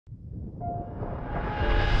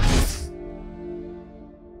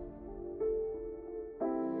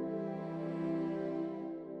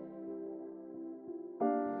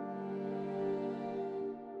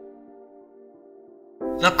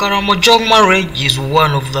The Karamoja marriage is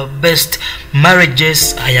one of the best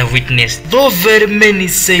marriages I have witnessed. Though very many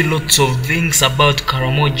say lots of things about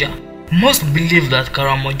Karamoja, most believe that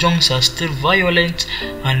Karamojans are still violent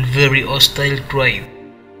and very hostile tribe.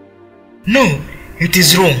 No, it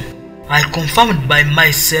is wrong. I confirmed by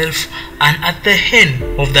myself, and at the end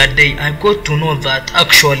of the day I got to know that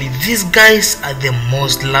actually these guys are the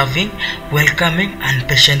most loving, welcoming and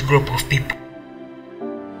patient group of people.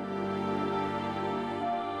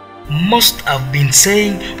 Most have been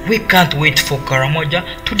saying we can't wait for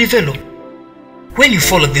Karamoja to develop. When you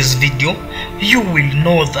follow this video, you will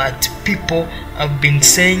know that people have been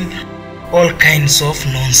saying all kinds of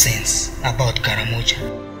nonsense about Karamoja.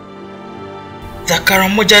 The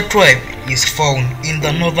Karamoja tribe is found in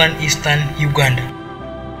the northern eastern Uganda.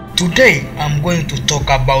 Today I'm going to talk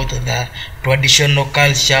about the traditional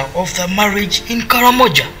culture of the marriage in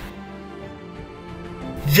Karamoja.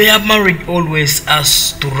 Their marriage always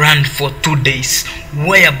has to run for 2 days,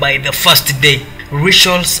 whereby the first day,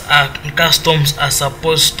 rituals and customs are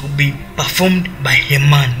supposed to be performed by a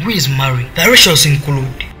man who is married. The rituals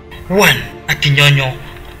include 1. Akinyonyo,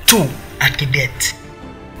 2. Akidet.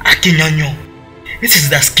 Akinyonyo, this is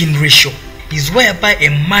the skin ratio, is whereby a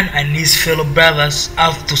man and his fellow brothers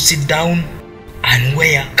have to sit down and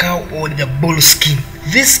wear cow or the bull skin.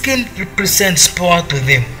 This skin represents power to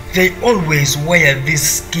them. They always wear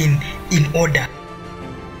this skin in order.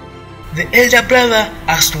 The elder brother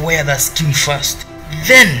has to wear the skin first,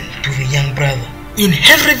 then to the young brother. In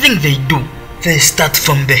everything they do, they start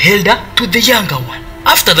from the elder to the younger one.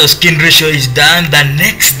 After the skin ratio is done, the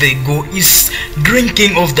next they go is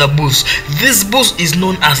drinking of the booze. This booze is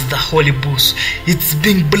known as the holy booze. It's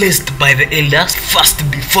being blessed by the elders first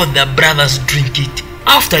before the brothers drink it.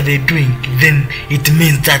 After they drink, then it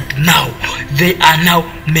means that now they are now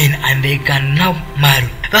men and they can now marry.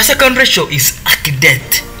 The second ratio is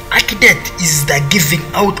Akidet. Akidet is the giving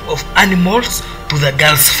out of animals to the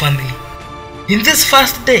girl's family. In this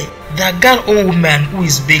first day, the girl or woman who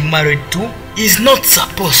is being married to is not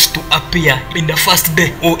supposed to appear in the first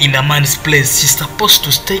day or in a man's place. She's supposed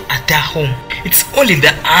to stay at her home. It's only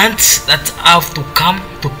the aunts that have to come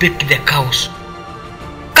to pick the cows.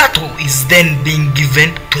 Cattle is then being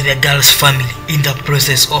given to the girl's family in the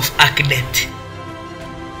process of Akidet.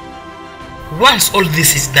 Once all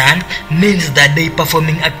this is done, means the day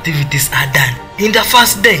performing activities are done. In the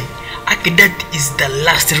first day, Akidet is the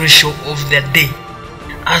last ratio of the day,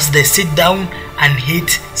 as they sit down and eat,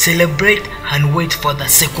 celebrate and wait for the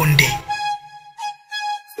second day.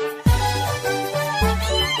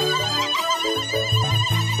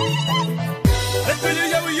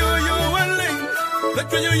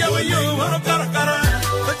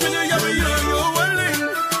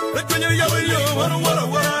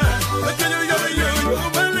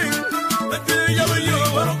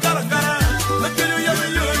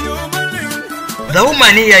 The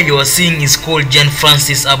woman here you are seeing is called Jane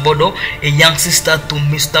Francis Abodo, a young sister to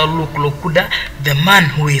Mr. Lokuda, the man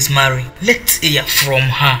who is married. Let's hear from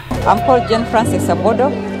her. I'm called Jane Francis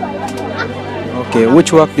Abodo. Okay,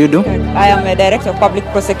 which work do you do? I am a director of public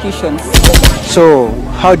prosecutions. So,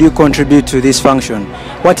 how do you contribute to this function?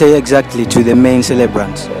 What are you exactly to the main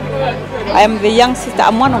celebrants? I am the young sister.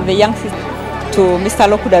 I'm one of the young sisters to Mr.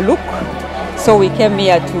 Lokuda Luke. So we came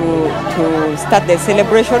here to start the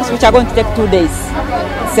celebrations, which are going to take 2 days.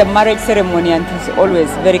 It's a marriage ceremony and it's always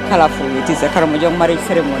very colorful. It is a Karamoja marriage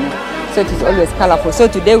ceremony, so it is always colorful. So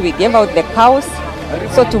today we gave out the cows.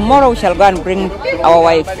 So tomorrow we shall go and bring our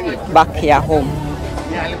wife back here home.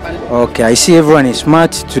 Okay, I see everyone is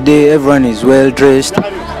smart today. Everyone is well dressed,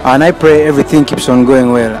 and I pray everything keeps on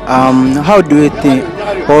going well. How do you think,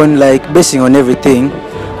 on like basing on everything?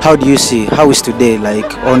 How do you see, how is today,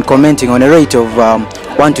 like on commenting on a rate of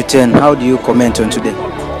 1 to 10, how do you comment on today?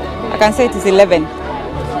 I can say it is 11.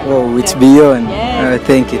 Oh, it's beyond. Yes.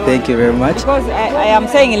 Thank you very much. Because I am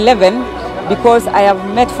saying 11 because I have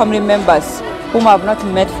met family members whom I have not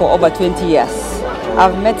met for over 20 years.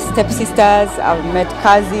 I've met stepsisters, I've met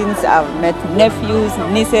cousins, I've met nephews,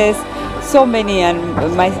 nieces, so many, and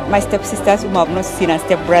my stepsisters whom I have not seen and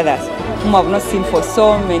stepbrothers whom I have not seen for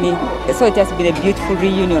so many. So it has been a beautiful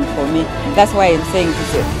reunion for me. That's why I'm saying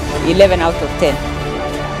it's 11 out of 10.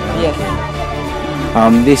 Yes.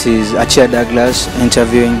 This is Achia Douglas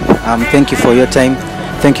interviewing. Thank you for your time.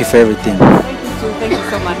 Thank you for everything. Thank you too. Thank you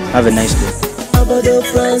so much. Have a nice day.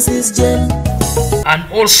 And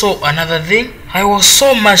also another thing, I was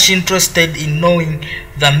so much interested in knowing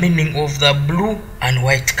the meaning of the blue and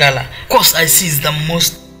white color. Of course, I see it's the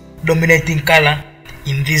most dominating color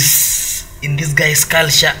in this guy's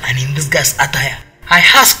culture and in this guy's attire. I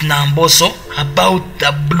asked Namboso about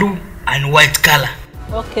the blue and white color.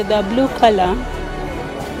 Okay, the blue color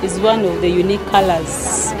is one of the unique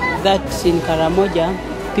colors that in Karamoja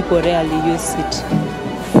people rarely use it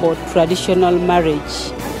for traditional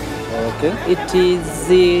marriage. Okay. It is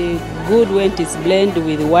good when it is blended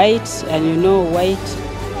with white, and you know white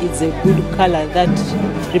is a good color that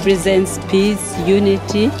represents peace,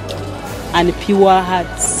 unity, and pure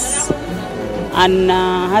hearts. And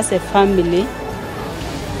as a family,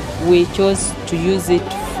 we chose to use it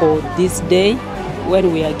for this day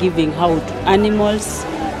when we are giving out animals,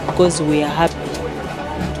 because we are happy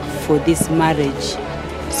for this marriage.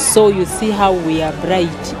 So you see how we are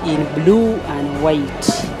bright in blue and white.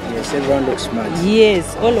 Yes, everyone looks smart.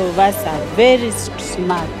 Yes, all of us are very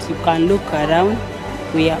smart. You can look around.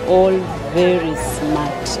 We are all very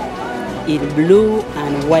smart in blue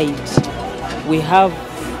and white. We have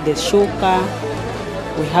the shoka,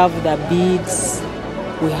 we have the beads,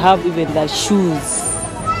 we have even the shoes.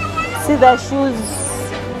 See the shoes?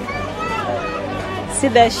 See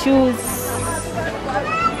the shoes?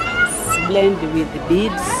 It's blended with the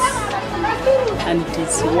beads, and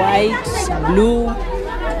it's white, blue.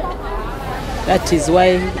 That is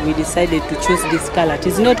why we decided to choose this color. It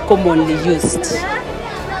is not commonly used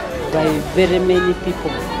by very many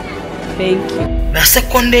people. Thank you. The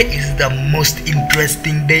second day is the most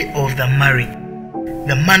interesting day of the marriage.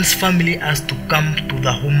 The man's family has to come to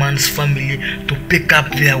the woman's family to pick up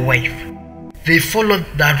their wife. They followed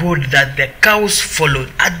the road that the cows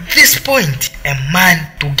followed. At this point, a man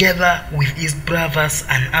together with his brothers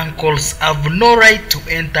and uncles have no right to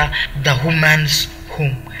enter the woman's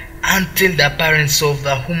home until the parents of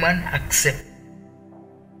the woman accept.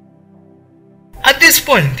 At this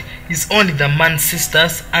point, it's only the man's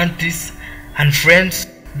sisters, aunties, and friends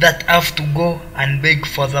that have to go and beg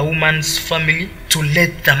for the woman's family to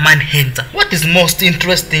let the man enter. What is most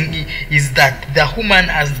interesting is that the woman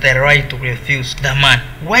has the right to refuse the man.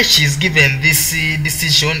 Why she is given this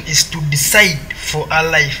decision is to decide for her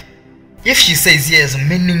life. If she says yes,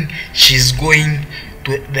 meaning she's going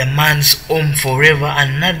to the man's home forever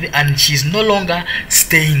and she's no longer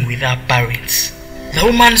staying with her parents. The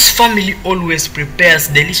woman's family always prepares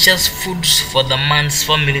delicious foods for the man's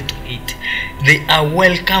family to eat. They are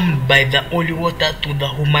welcomed by the holy water to the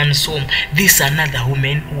woman's home. These are not the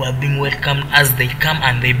women who are being welcomed as they come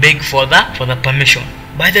and they beg for the permission.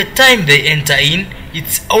 By the time they enter in,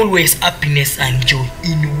 it's always happiness and joy.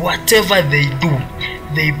 In whatever they do,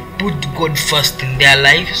 they put God first in their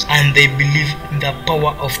lives and they believe in the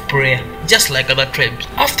power of prayer, just like other tribes.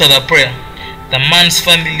 After the prayer, the man's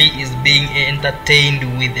family is being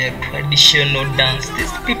entertained with a traditional dance.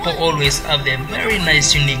 These people always have a very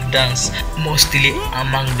nice, unique dance, mostly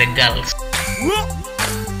among the girls.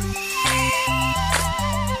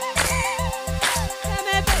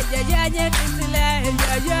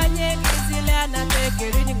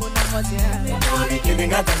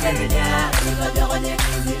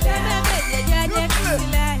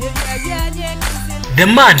 The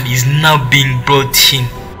man is now being brought in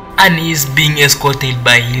and he is being escorted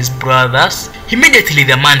by his brothers. Immediately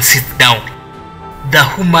the man sits down. The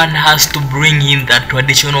woman has to bring in the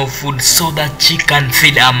traditional food so that she can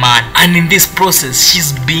feed her man. And in this process,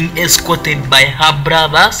 she's being escorted by her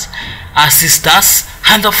brothers, her sisters,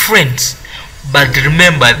 and her friends. But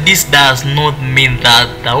remember, this does not mean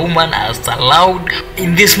that the woman has allowed.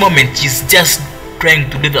 In this moment, she's just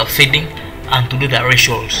trying to do the feeding and to do the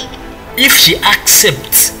rituals. If she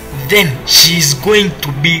accepts, then she is going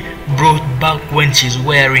to be brought back when she's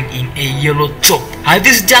wearing in a yellow top. At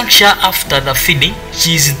this juncture, after the feeding,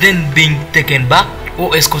 she is then being taken back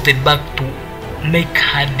or escorted back to make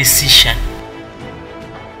her decision.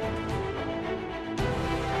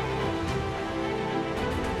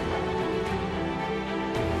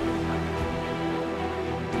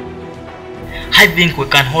 I think we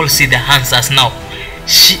can all see the answers now.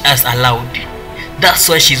 She has allowed. That's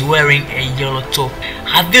why she's wearing a yellow top.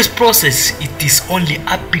 At this process, it is only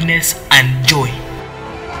happiness and joy.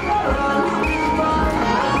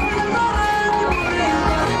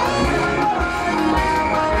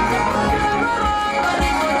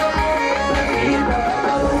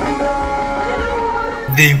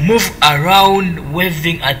 They move around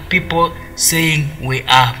waving at people saying we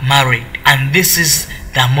are married, and this is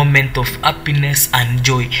the moment of happiness and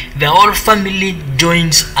joy. The whole family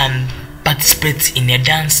joins and participates in a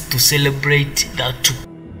dance to celebrate the two.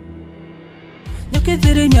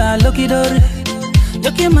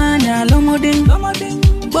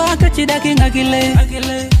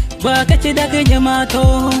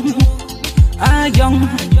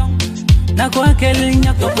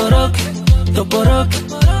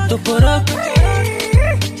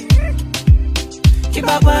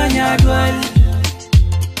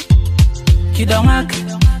 kidongak,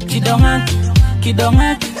 kidongak,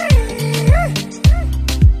 kidongak.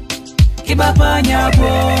 Kibapa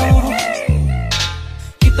nyabo,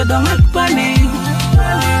 kita dongak pane,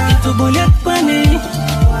 itu bulat pane,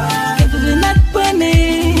 itu zinat pane.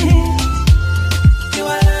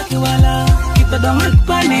 Kiwala, kiwala, kita dongak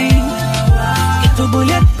pane, itu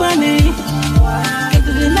bulat pane,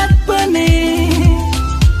 itu zinat pane.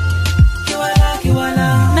 Kiwala, kiwala,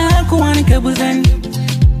 na kuwan kebuzen,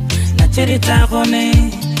 na cerita kone,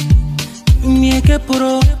 mieke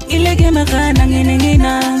puro, ilege maka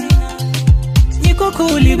nanginingina.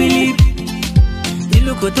 Koko libilip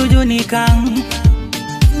iluko tujunikang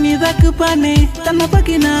nidakupane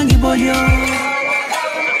tanapakina gibolyo.